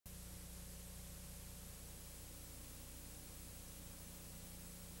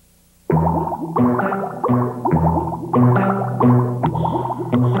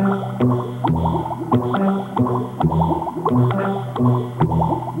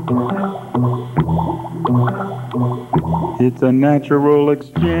It's a natural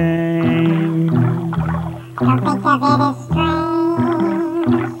exchange. Don't think of it as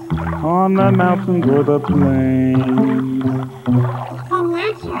strange. On the mountains or the plains. It's a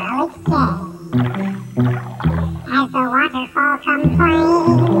natural exchange. As the waterfall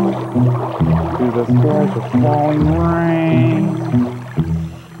complains To the splash of falling rain.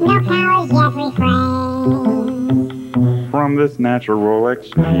 no powers yet refrain From this natural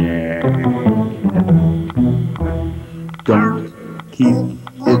exchange. Don't keep it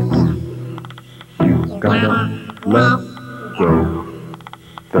in. You gotta let go.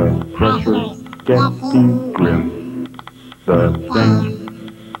 The pressure's getting grim. The thing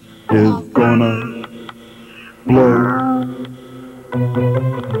is gonna blow.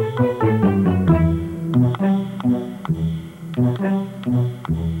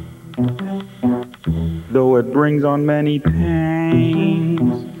 Though it brings on many pains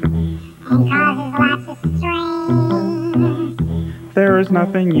and causes lots of strain, there is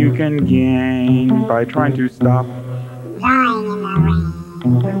nothing you can gain by trying to stop, drawing in the rain.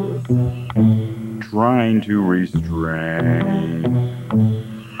 trying to restrain.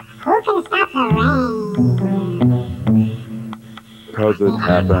 Who can stop the rain? 'Cause it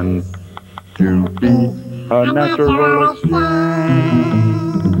happens to be a natural exchange.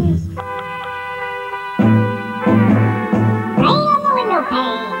 Rain on the window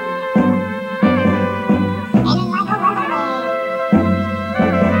pane, spinning like a rubber band.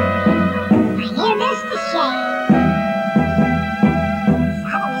 I hear Mr. Shane.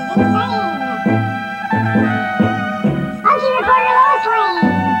 Sodom is insane. Spunky reporter Lois Lane.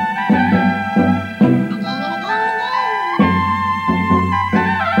 Again and again and again.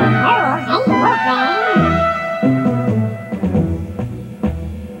 Werewolves hate Wolfgang.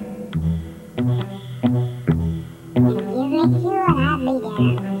 And if you make you and I'll be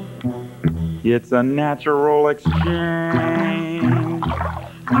there. It's a natural exchange. Don't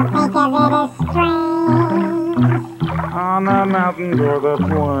think of it as strange. On the mountains or the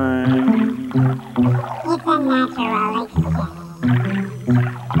plains. It's a natural exchange.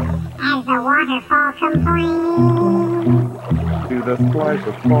 As the waterfall complains To the splash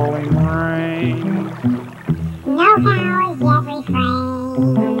of falling rain. no powers yet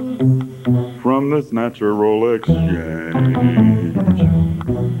refrain From this natural exchange.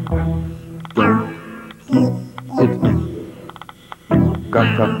 Don't keep it in. You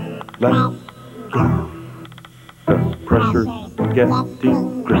gotta let go. The pressure's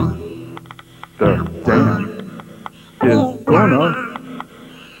getting grim. The dam is gonna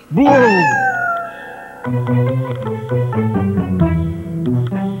blow.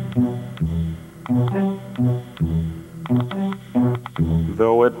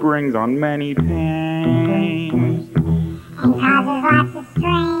 Though it brings on many pains, and causes lots of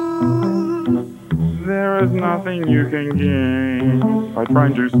strain, there is nothing you can gain by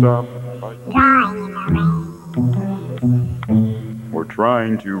trying to stop, drawing in the rain. or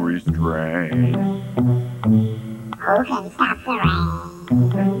trying to restrain. Who can stop the rain?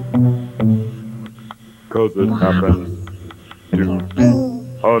 'Cause it happens to be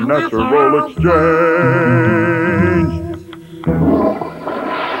a natural exchange.